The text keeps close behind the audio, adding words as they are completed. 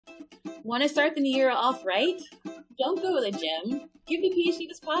Want to start the new year off right? Don't go to the gym. Give the PhD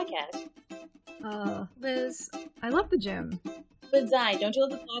this podcast. Liz, I love the gym. But Zai, don't you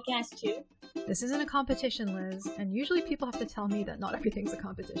love the podcast too? This isn't a competition, Liz, and usually people have to tell me that not everything's a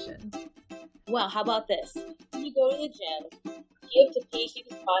competition. Well, how about this? When you go to the gym, give the PhD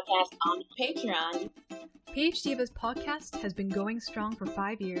this podcast on Patreon. PhD Diva's podcast has been going strong for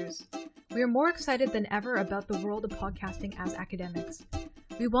 5 years. We are more excited than ever about the world of podcasting as academics.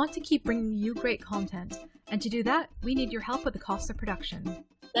 We want to keep bringing you great content, and to do that, we need your help with the cost of production.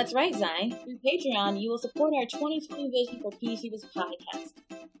 That's right, Zai. Through Patreon, you will support our 2020 vision for PhD Diva's podcast.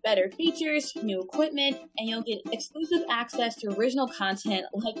 Better features, new equipment, and you'll get exclusive access to original content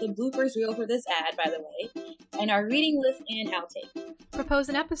like the bloopers reel for this ad, by the way, and our reading list and outtake. Propose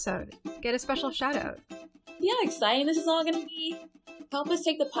an episode. Get a special shout out. See how exciting this is all going to be? Help us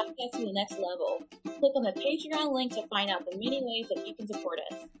take the podcast to the next level. Click on the Patreon link to find out the many ways that you can support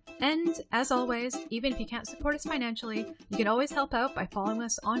us. And, as always, even if you can't support us financially, you can always help out by following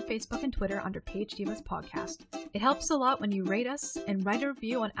us on Facebook and Twitter under PhD Diva's Podcast. It helps a lot when you rate us and write a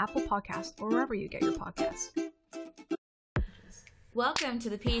review on Apple Podcasts or wherever you get your podcasts. Welcome to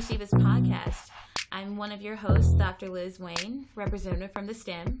the PhD Diva's Podcast. I'm one of your hosts, Dr. Liz Wayne, representative from the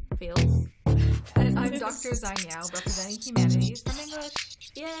STEM fields. And I'm Dr. Zai Yao, representing humanities from English.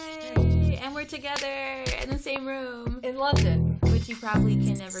 Yay! And we're together in the same room. In London. Which you probably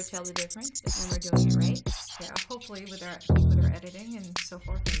can never tell the difference when we're doing it right. Yeah, hopefully with our editing and so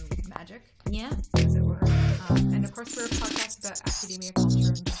forth and magic. Yeah. As it were. And of course we're a podcast about academia, culture,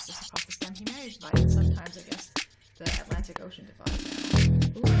 and justice across the STEM humanities divide. And sometimes, I guess, the Atlantic Ocean divide.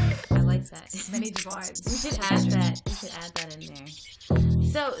 Ooh, I like that. Many divides. We should add that. We should add that in there.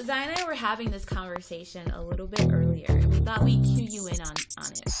 So, Zai and I were having this conversation a little bit earlier, and we thought we'd cue you in on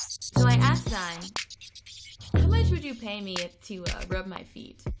it. So I asked Zai, how much would you pay me to rub my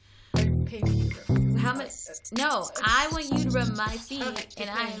feet? Pay me to How much? No, I want you to rub my feet, okay,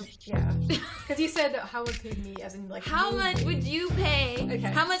 and yeah. Because you said how would pay me, as in like. How much would you pay? Okay.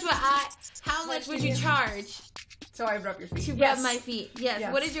 How much would I? How much would you charge? So I rub your feet. To yes. rub my feet. Yes.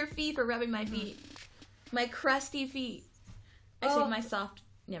 Yes. What is your fee for rubbing my feet? My crusty feet. Actually, my soft.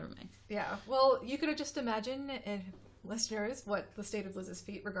 Never mind. Yeah. Well, you could have just imagined, listeners, what the state of Liz's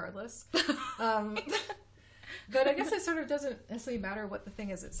feet, regardless. But I guess it sort of doesn't necessarily matter what the thing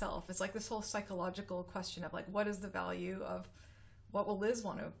is itself. It's like this whole psychological question of like, what is the value of what will Liz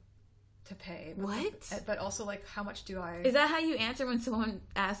want to pay? What? But also like, how much do I? Is that how you answer when someone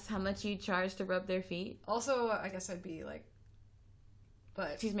asks how much you charge to rub their feet? Also, I guess I'd be like,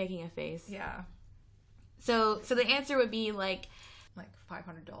 but she's making a face. Yeah. So the answer would be like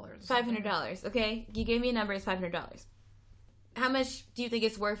 $500. $500. Okay, you gave me a number. It's $500. How much do you think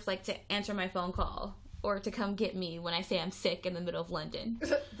it's worth, like, to answer my phone call or to come get me when I say I'm sick in the middle of London?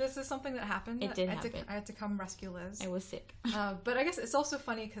 This is something that happened. It did happen. I had to come rescue Liz. I was sick. But I guess it's also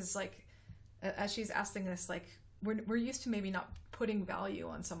funny because, like, as she's asking this, like, we're used to maybe not putting value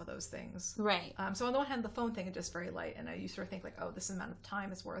on some of those things. Right. So on the one hand, the phone thing is just very light, and you sort of think, like, oh, this amount of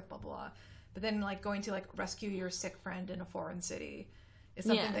time is worth, blah, blah, blah. But then, like, going to, like, rescue your sick friend in a foreign city is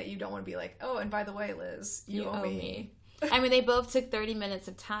something that you don't want to be like, oh, and by the way, Liz, you owe me. I mean, they both took 30 minutes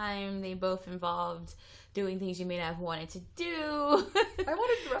of time. They both involved doing things you may not have wanted to do. I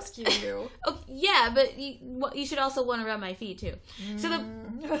wanted to rescue you. Oh, yeah, but you should also want to rub my feet too. So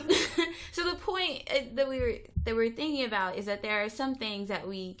the point that we're thinking about is that there are some things that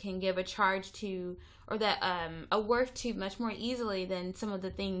we can give a charge to, or that a worth to much more easily than some of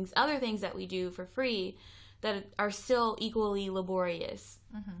the other things that we do for free that are still equally laborious.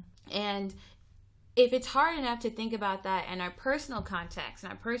 Mm-hmm. And if it's hard enough to think about that in our personal context, in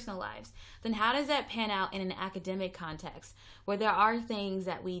our personal lives, then how does that pan out in an academic context where there are things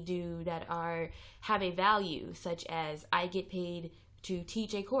that we do that have a value, such as I get paid to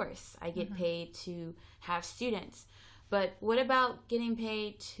teach a course, I get paid to have students. But what about getting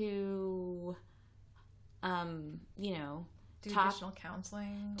paid to, do additional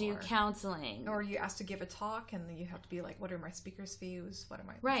counseling? Counseling. Or you asked to give a talk and you have to be like, what are my speaker's fees? What am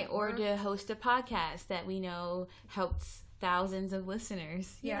I... Right, or to host a podcast that we know helps thousands of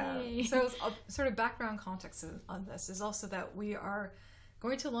listeners. Yeah. Yay. So sort of background context on this is also that we are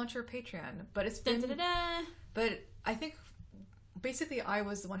going to launch our Patreon, but it's been... Da-da-da-da. But I think basically I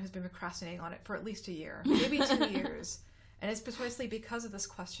was the one who's been procrastinating on it for at least a year, maybe 2 years. And it's precisely because of this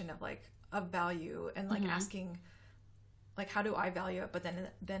question of like, of value and like asking... Like, how do I value it? But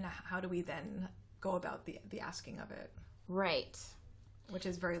then how do we then go about the asking of it? Right. Which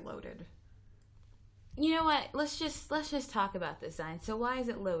is very loaded. You know what? Let's just talk about this, Zai. So why is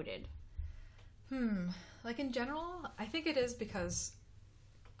it loaded? Like in general, I think it is because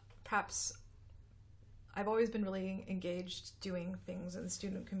perhaps I've always been really engaged doing things in the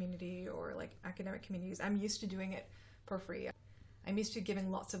student community or like academic communities. I'm used to doing it for free. I'm used to giving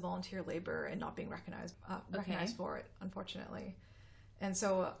lots of volunteer labor and not being recognized for it, unfortunately. And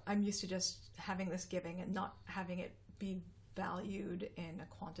so I'm used to just having this giving and not having it be valued in a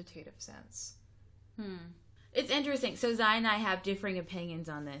quantitative sense. It's interesting. So Zai and I have differing opinions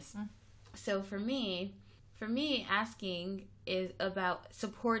on this. So for me, asking is about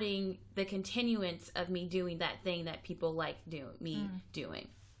supporting the continuance of me doing that thing that people like doing.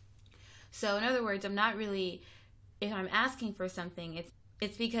 So in other words, I'm not really, if I'm asking for something,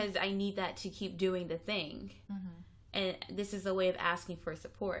 it's because I need that to keep doing the thing. And this is a way of asking for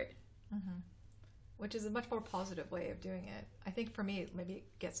support. Which is a much more positive way of doing it. I think for me, maybe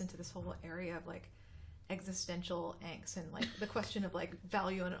it gets into this whole area of like existential angst and like the question of like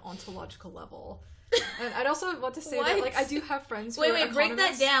value on an ontological level. And I'd also want to say that like I do have friends who are economists. Break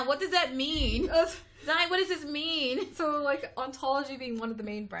that down. What does that mean? Zai, what does this mean? So like ontology being one of the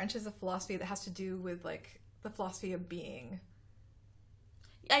main branches of philosophy that has to do with like the philosophy of being.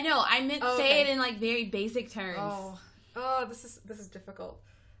 I know. I meant say it in like very basic terms. This is difficult.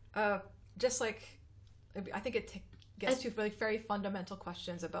 Just like I think it gets to like very fundamental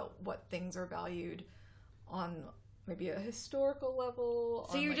questions about what things are valued on maybe a historical level.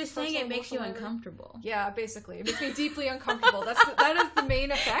 So you're just saying it makes you uncomfortable. Yeah, basically, it makes me deeply uncomfortable. That is the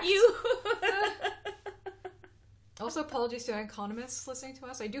main effect. Also, apologies to economists listening to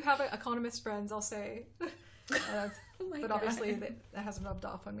us. I do have economist friends, I'll say. But obviously that hasn't rubbed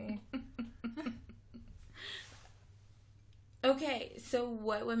off on me. Okay, so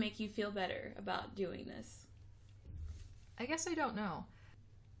what would make you feel better about doing this? I guess I don't know.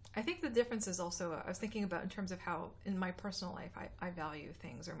 I think the difference is also, I was thinking about in terms of how in my personal life I value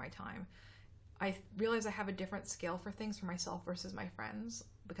things or my time. I realize I have a different scale for things for myself versus my friends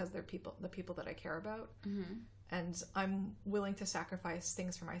because they're the people that I care about. And I'm willing to sacrifice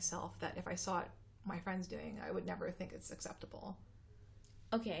things for myself that if I saw it my friends doing, I would never think it's acceptable.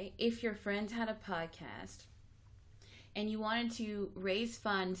 Okay, if your friends had a podcast and you wanted to raise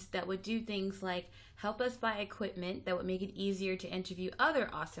funds that would do things like help us buy equipment that would make it easier to interview other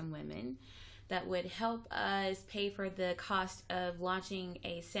awesome women, that would help us pay for the cost of launching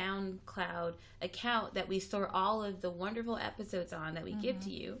a SoundCloud account that we store all of the wonderful episodes on that we give to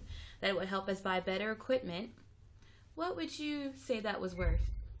you, that would help us buy better equipment, what would you say that was worth?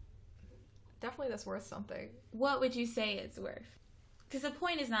 Definitely that's worth something. What would you say it's worth? Because the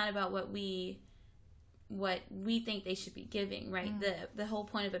point is not about what we think they should be giving, right? The whole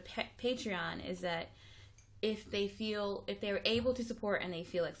point of a Patreon is that if they're able to support and they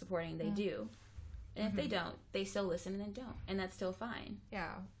feel like supporting, they do. And if they don't, they still listen and then don't. And that's still fine.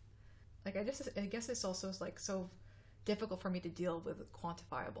 Yeah. Like, I guess it's also like so difficult for me to deal with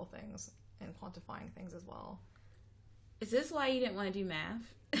quantifiable things and quantifying things as well. Is this why you didn't want to do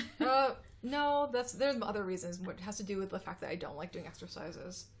math? No, there's other reasons. It has to do with the fact that I don't like doing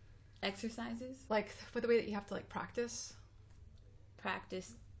exercises. Exercises? Like, with the way that you have to, like, practice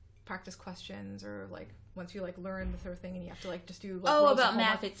questions, or, like, once you, like, learn the third thing and you have to, like, just do, like, about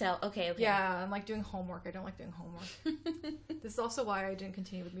math itself. Okay. Yeah, and, like, doing homework. I don't like doing homework. This is also why I didn't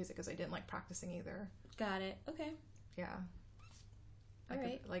continue with music, because I didn't like practicing either. Got it. Okay. Yeah. All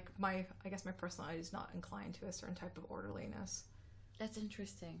right. I guess my personality is not inclined to a certain type of orderliness. That's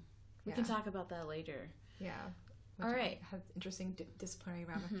interesting. We can talk about that later. Yeah. All right. Has interesting disciplinary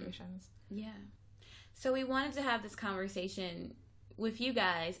ramifications. Yeah. So we wanted to have this conversation with you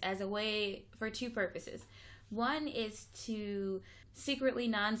guys as a way for two purposes. One is to secretly,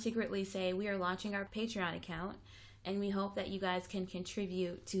 non-secretly say we are launching our Patreon account, and we hope that you guys can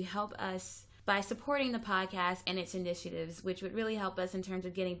contribute to help us by supporting the podcast and its initiatives, which would really help us in terms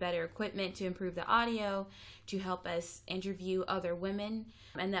of getting better equipment to improve the audio, to help us interview other women,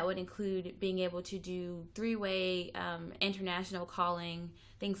 and that would include being able to do three-way international calling,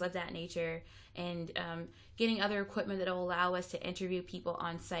 things of that nature, and getting other equipment that will allow us to interview people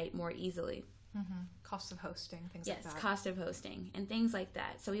on site more easily. Cost of hosting, things like that. Yes, cost of hosting and things like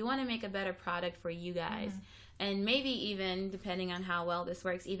that. So we want to make a better product for you guys. And maybe even, depending on how well this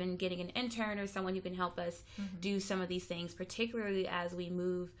works, even getting an intern or someone who can help us do some of these things, particularly as we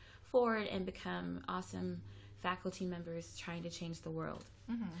move forward and become awesome faculty members trying to change the world.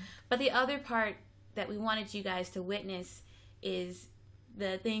 But the other part that we wanted you guys to witness is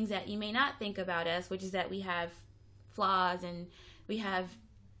the things that you may not think about us, which is that we have flaws and we have,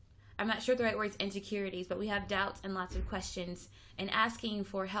 I'm not sure the right word is insecurities, but we have doubts and lots of questions, and asking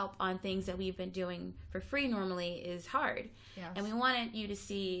for help on things that we've been doing for free normally is hard. Yes. And we wanted you to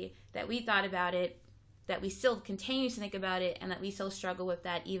see that we thought about it, that we still continue to think about it and that we still struggle with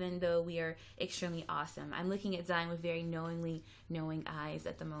that even though we are extremely awesome. I'm looking at Zion with very knowing eyes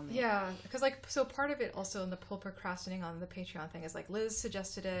at the moment. Yeah, because like, so part of it also in the whole procrastinating on the Patreon thing is like Liz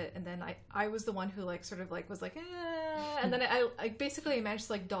suggested it, and then I was the one who like sort of like was like, and then I basically managed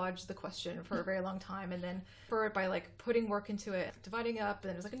to like dodge the question for a very long time, and then for it by like putting work into it, dividing up, and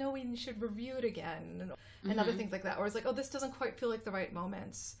then it was like, no, we should review it again, and other things like that, or it's like, oh, this doesn't quite feel like the right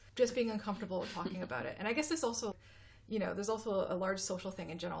moments, just being uncomfortable with talking about it. And I guess this also, you know, there's also a large social thing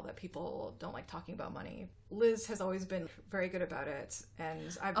in general that people don't like talking about money. Liz has always been very good about it, and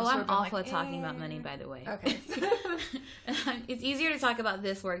I've just I'm awful at talking about money, by the way. Okay. It's easier to talk about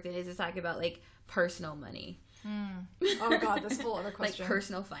this work than it is to talk about like personal money. Oh God, this whole other question. Like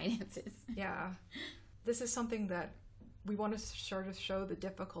personal finances. Yeah. This is something that we want to sort of show the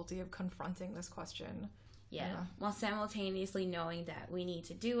difficulty of confronting this question. Yeah. While simultaneously knowing that we need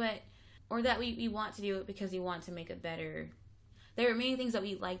to do it, or that we want to do it because we want to make it better. There are many things that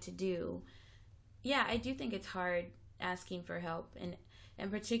we like to do. Yeah, I do think it's hard asking for help, and in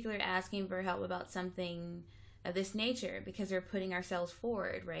particular asking for help about something of this nature, because we're putting ourselves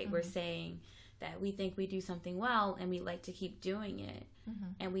forward, right? We're saying that we think we do something well and we like to keep doing it,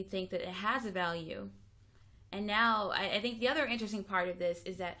 and we think that it has a value. And now I think the other interesting part of this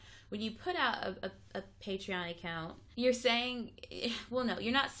is that when you put out a Patreon account, you're saying, well, no,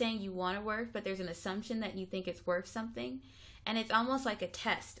 you're not saying you want to work, but there's an assumption that you think it's worth something. And it's almost like a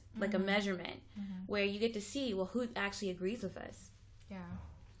test, like a measurement, where you get to see, well, who actually agrees with us. Yeah.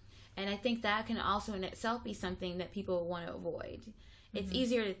 And I think that can also in itself be something that people want to avoid. It's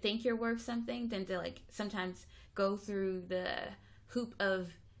easier to think you're worth something than to like sometimes go through the hoop of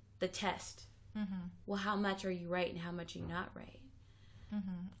the test. Well, how much are you right and how much are you not right?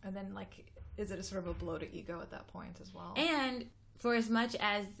 And then, like, is it a sort of a blow to ego at that point as well? And for as much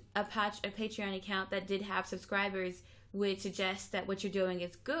as a Patreon account that did have subscribers would suggest that what you're doing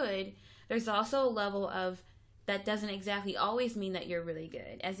is good, there's also a level of that doesn't exactly always mean that you're really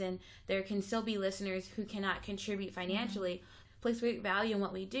good. As in, there can still be listeners who cannot contribute financially, place great value in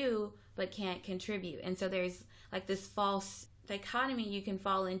what we do, but can't contribute. And so there's like this false dichotomy you can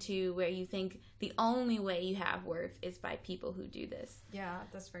fall into where you think the only way you have worth is by people who do this. Yeah,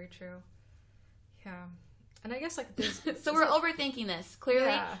 that's very true. Yeah. And I guess like this so we're overthinking this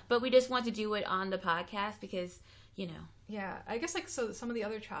clearly, but we just want to do it on the podcast because, you know. Yeah, I guess like so some of the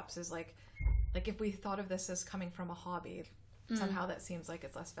other traps is like if we thought of this as coming from a hobby, somehow that seems like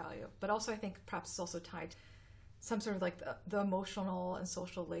it's less value. But also I think perhaps it's also tied to some sort of like the emotional and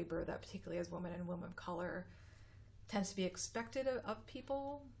social labor that particularly as women and women of color tends to be expected of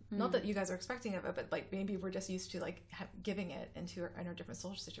people. Not that you guys are expecting of it, but like maybe we're just used to like giving it in our different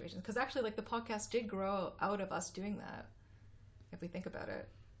social situations. Because actually, like the podcast did grow out of us doing that. If we think about it,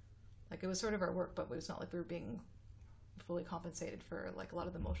 like it was sort of our work, but it was not like we were being fully compensated for like a lot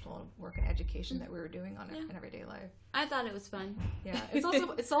of the emotional work and education that we were doing on in everyday life. I thought it was fun. Yeah,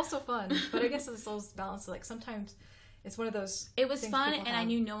 it's also fun, but I guess it's also balanced. Like sometimes it's one of those. It was fun, and I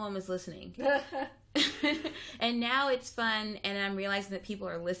knew no one was listening. And now it's fun, and I'm realizing that people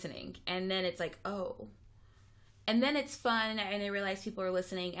are listening, and then it's like, oh. And then it's fun, and I realize people are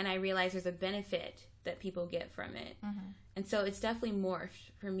listening, and I realize there's a benefit that people get from it. And so it's definitely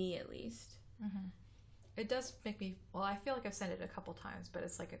morphed, for me at least. It does make me, well, I feel like I've said it a couple times, but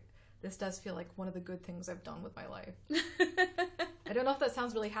it's like, this does feel like one of the good things I've done with my life. I don't know if that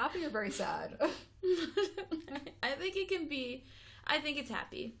sounds really happy or very sad. I think it can be, I think it's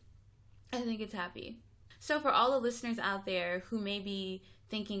happy. So for all the listeners out there who may be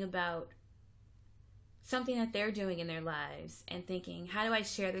thinking about something that they're doing in their lives and thinking, how do I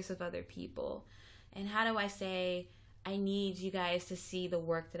share this with other people? And how do I say, I need you guys to see the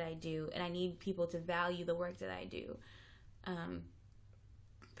work that I do, and I need people to value the work that I do.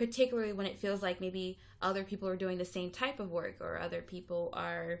 Particularly when it feels like maybe other people are doing the same type of work, or other people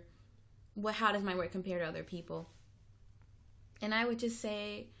are, how does my work compare to other people? And I would just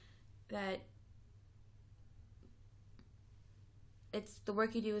say that it's the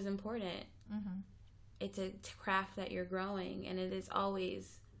work you do is important. It's a craft that you're growing, and it is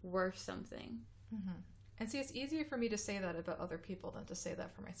always worth something. And see, it's easier for me to say that about other people than to say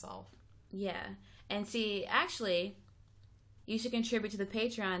that for myself. Yeah. And see, actually, you should contribute to the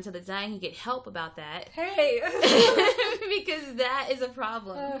Patreon so that Zion can get help about that. Hey! Because that is a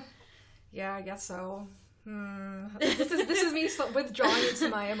problem. Yeah, I guess so. This is me withdrawing into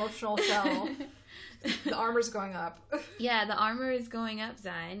my emotional shell. The armor's going up. Yeah, the armor is going up,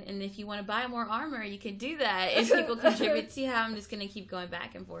 Zion. And if you want to buy more armor, you can do that if people contribute. See how I'm just going to keep going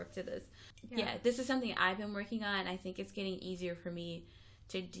back and forth to this. Yeah, this is something I've been working on. I think it's getting easier for me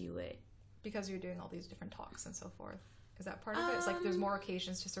to do it. because you're doing all these different talks and so forth? Is that part of it? It's like there's more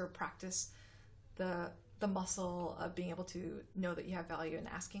occasions to sort of practice the muscle of being able to know that you have value and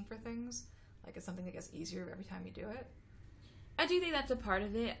asking for things. Like it's something that gets easier every time you do it. I do think that's a part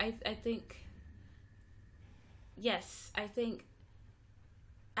of it. I think, yes, I think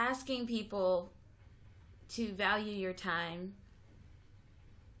asking people to value your time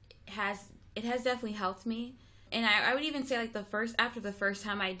has definitely helped me. And I would even say like after the first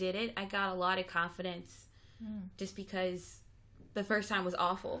time I did it, I got a lot of confidence just because the first time was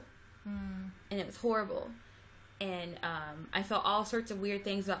awful and it was horrible. And I felt all sorts of weird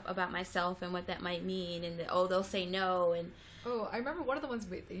things about myself and what that might mean, and that, they'll say no. And I remember one of the ones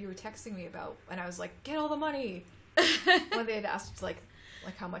that you were texting me about, and I was like, get all the money. When they had asked like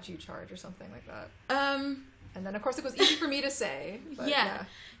how much you charge or something like that. And then of course it was easy for me to say. But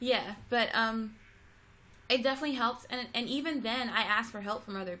yeah. But it definitely helps, and even then I asked for help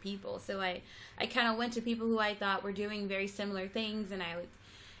from other people. So I kind of went to people who I thought were doing very similar things,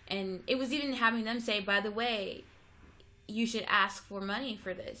 and it was even having them say, by the way, you should ask for money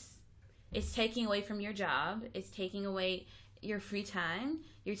for this. It's taking away from your job. It's taking away your free time.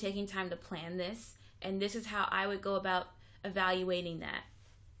 You're taking time to plan this. And this is how I would go about evaluating that.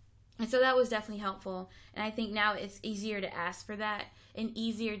 And so that was definitely helpful. And I think now it's easier to ask for that and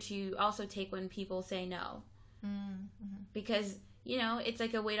easier to also take when people say no. Mm-hmm. Because, it's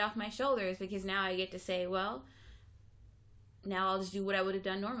like a weight off my shoulders, because now I get to say, well, now I'll just do what I would have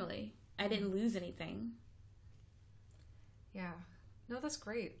done normally. I didn't lose anything. Yeah. No, that's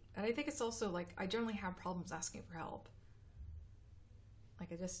great. And I think it's also like, I generally have problems asking for help.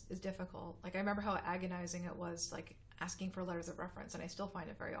 Like, it just is difficult. Like, I remember how agonizing it was, like, asking for letters of reference, and I still find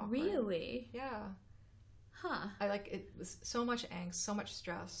it very awkward. Really? Yeah. Huh. It was so much angst, so much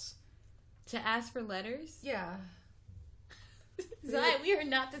stress. To ask for letters? Yeah. Zai, we are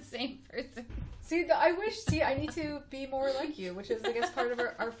not the same person. I need to be more like you, which is, I guess, part of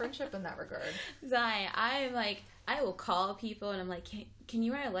our friendship in that regard. Zai, I will call people and I'm like, can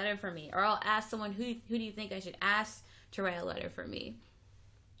you write a letter for me? Or I'll ask someone, who do you think I should ask to write a letter for me?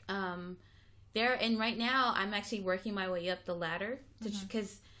 And right now I'm actually working my way up the ladder,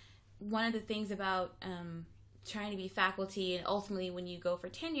 because one of the things about trying to be faculty and ultimately when you go for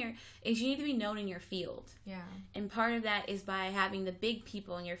tenure is you need to be known in your field. Yeah. And part of that is by having the big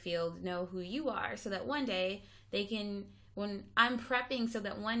people in your field know who you are, so that one day when I'm prepping, so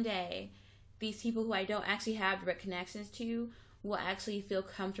that one day these people who I don't actually have direct connections to will actually feel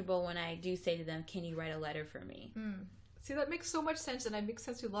comfortable when I do say to them, can you write a letter for me? See, that makes so much sense, and it makes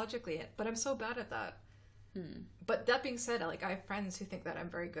sense too logically, but I'm so bad at that. But that being said, like, I have friends who think that I'm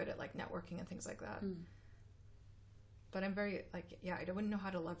very good at, like, networking and things like that. But I'm very, like, I wouldn't know how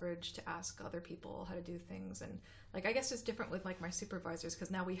to leverage to ask other people how to do things. And, like, I guess it's different with, like, my supervisors, because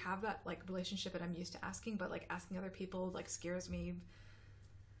now we have that, like, relationship that I'm used to asking, but, like, asking other people, like, scares me.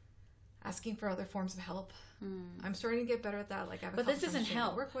 Asking for other forms of help. I'm starting to get better at that. Like, I have a but this isn't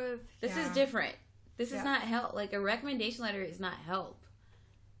help. To work with. This is different. This is not help. Like, a recommendation letter is not help.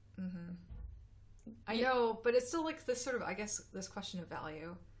 I know, but it's still, like, this sort of, I guess, this question of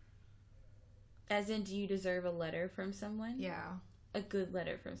value. As in, do you deserve a letter from someone? Yeah. A good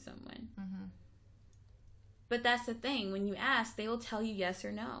letter from someone. But that's the thing. When you ask, they will tell you yes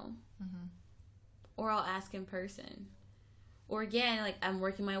or no. Or I'll ask in person. Or again, like, I'm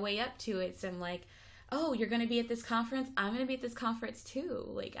working my way up to it. So I'm like, oh, you're going to be at this conference? I'm going to be at this conference too.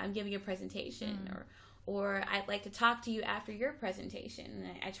 Like, I'm giving a presentation. Or I'd like to talk to you after your presentation.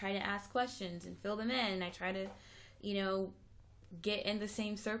 And I try to ask questions and fill them in. And I try to, get in the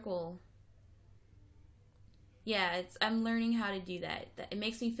same circle. Yeah, I'm learning how to do that. It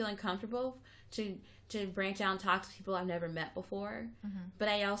makes me feel uncomfortable to branch out and talk to people I've never met before. But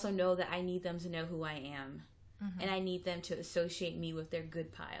I also know that I need them to know who I am. And I need them to associate me with their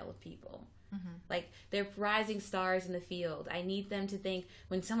good pile of people. Like, they're rising stars in the field. I need them to think,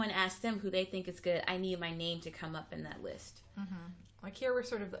 when someone asks them who they think is good, I need my name to come up in that list. Like, here we're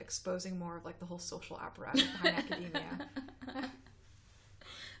sort of exposing more of, like, the whole social apparatus behind academia.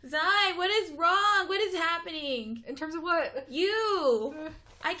 Zai, what is wrong? What is happening? In terms of what? You!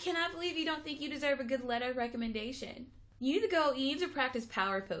 I cannot believe you don't think you deserve a good letter of recommendation. You need to practice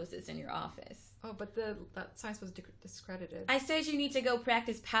power poses in your office. Oh, but that science was discredited. I said you need to go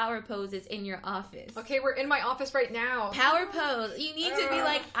practice power poses in your office. Okay, we're in my office right now. Power pose. You need to be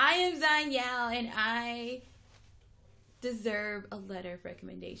like, I am Zai Yao, and I deserve a letter of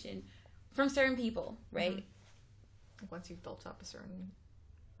recommendation from certain people, right? Once you've built up a certain...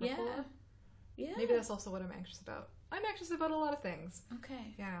 Yeah. Maybe that's also what I'm anxious about. I'm anxious about a lot of things.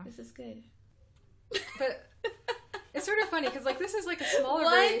 Okay. Yeah. This is good. But It's sort of funny because like this is like a smaller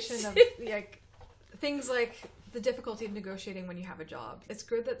What? variation of like things like the difficulty of negotiating when you have a job. It's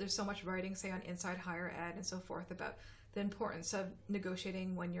good that there's so much writing, say on Inside Higher Ed and so forth, about the importance of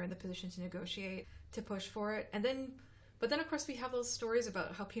negotiating when you're in the position to negotiate, to push for it. But then of course we have those stories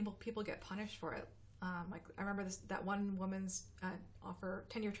about how people get punished for it. Like I remember that one woman's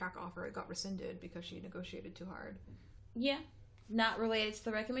tenure track offer, it got rescinded because she negotiated too hard. Yeah. Not related to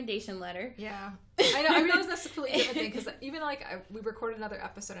the recommendation letter. Yeah. I know. I realize that's a completely different thing because even like we recorded another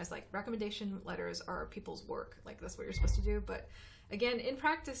episode and I was like, recommendation letters are people's work. Like that's what you're supposed to do. But again, in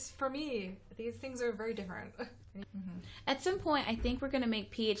practice, for me, these things are very different. Mm-hmm. At some point, I think we're going to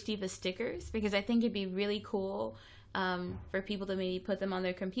make PhD stickers because I think it'd be really cool for people to maybe put them on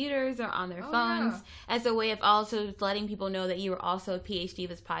their computers or on their phones as a way of also letting people know that you are also a PhD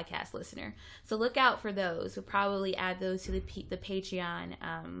podcast listener. So look out for those. We'll probably add those to the Patreon.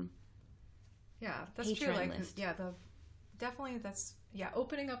 Yeah, that's Patreon true. Like, list. yeah, definitely that's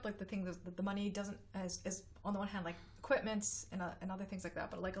opening up like the things that the money doesn't as on the one hand like equipments and other things like that,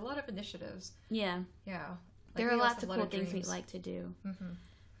 but like a lot of initiatives. Yeah. Like there are lots of cool things we'd like to do. Mm-hmm.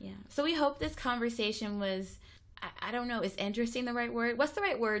 Yeah. So we hope this conversation was, I don't know, is interesting the right word? What's the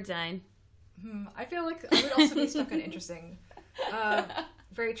right word, Zine? I feel like I would also be stuck on interesting.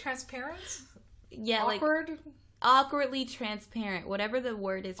 Very transparent. Yeah, awkward. like awkwardly transparent. Whatever the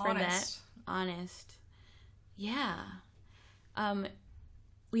word is for honest. that. Honest. Yeah.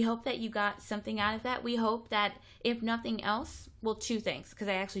 We hope that you got something out of that. We hope that if nothing else, well, two things, because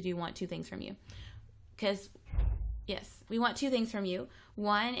I actually do want two things from you. Because, yes, we want two things from you.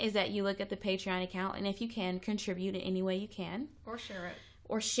 One is that you look at the Patreon account, and if you can, contribute in any way you can. Or share it.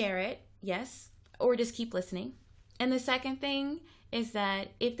 Or share it, yes. Or just keep listening. And the second thing is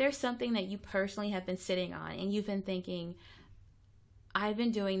that if there's something that you personally have been sitting on, and you've been thinking, I've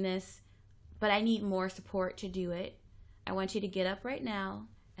been doing this, but I need more support to do it, I want you to get up right now,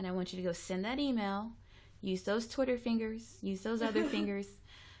 and I want you to go send that email, use those Twitter fingers, use those other fingers,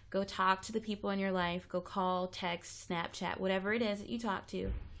 go talk to the people in your life, go call, text, Snapchat, whatever it is that you talk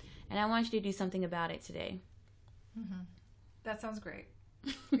to, and I want you to do something about it today. Mm-hmm. That sounds great.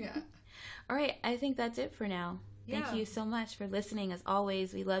 Yeah. All right, I think that's it for now. Thank you so much for listening. As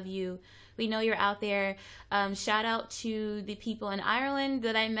always, we love you. We know you're out there. Shout out to the people in Ireland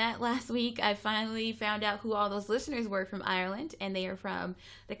that I met last week. I finally found out who all those listeners were from Ireland, and they are from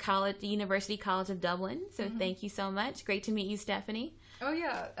the University College of Dublin. So Thank you so much. Great to meet you, Stephanie. Oh,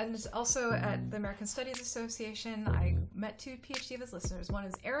 yeah. And also at the American Studies Association, I met two PhD listeners. One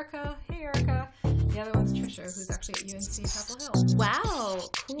is Erica. Hey, Erica. The other one's Trisha, who's actually at UNC Chapel Hill. Wow.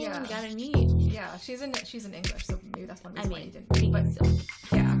 Cool. Yeah. We got to meet. Yeah, she's in English, so maybe that's one reason why you didn't. But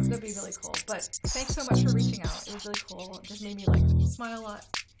yeah, that'd be really cool. But thanks so much for reaching out. It was really cool. It just made me like smile a lot.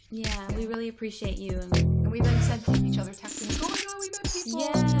 Yeah, we really appreciate you. And we then sent each other texts and oh my god, we met people.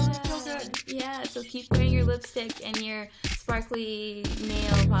 Yeah. It feels good. Yeah, so keep wearing your lipstick and your sparkly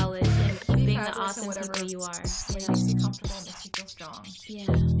nail polish and keep being the awesome people you are. It makes you comfortable and makes you feel strong. Yeah.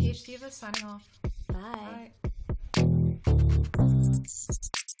 PhD signing off. Bye.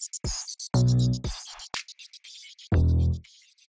 Bye.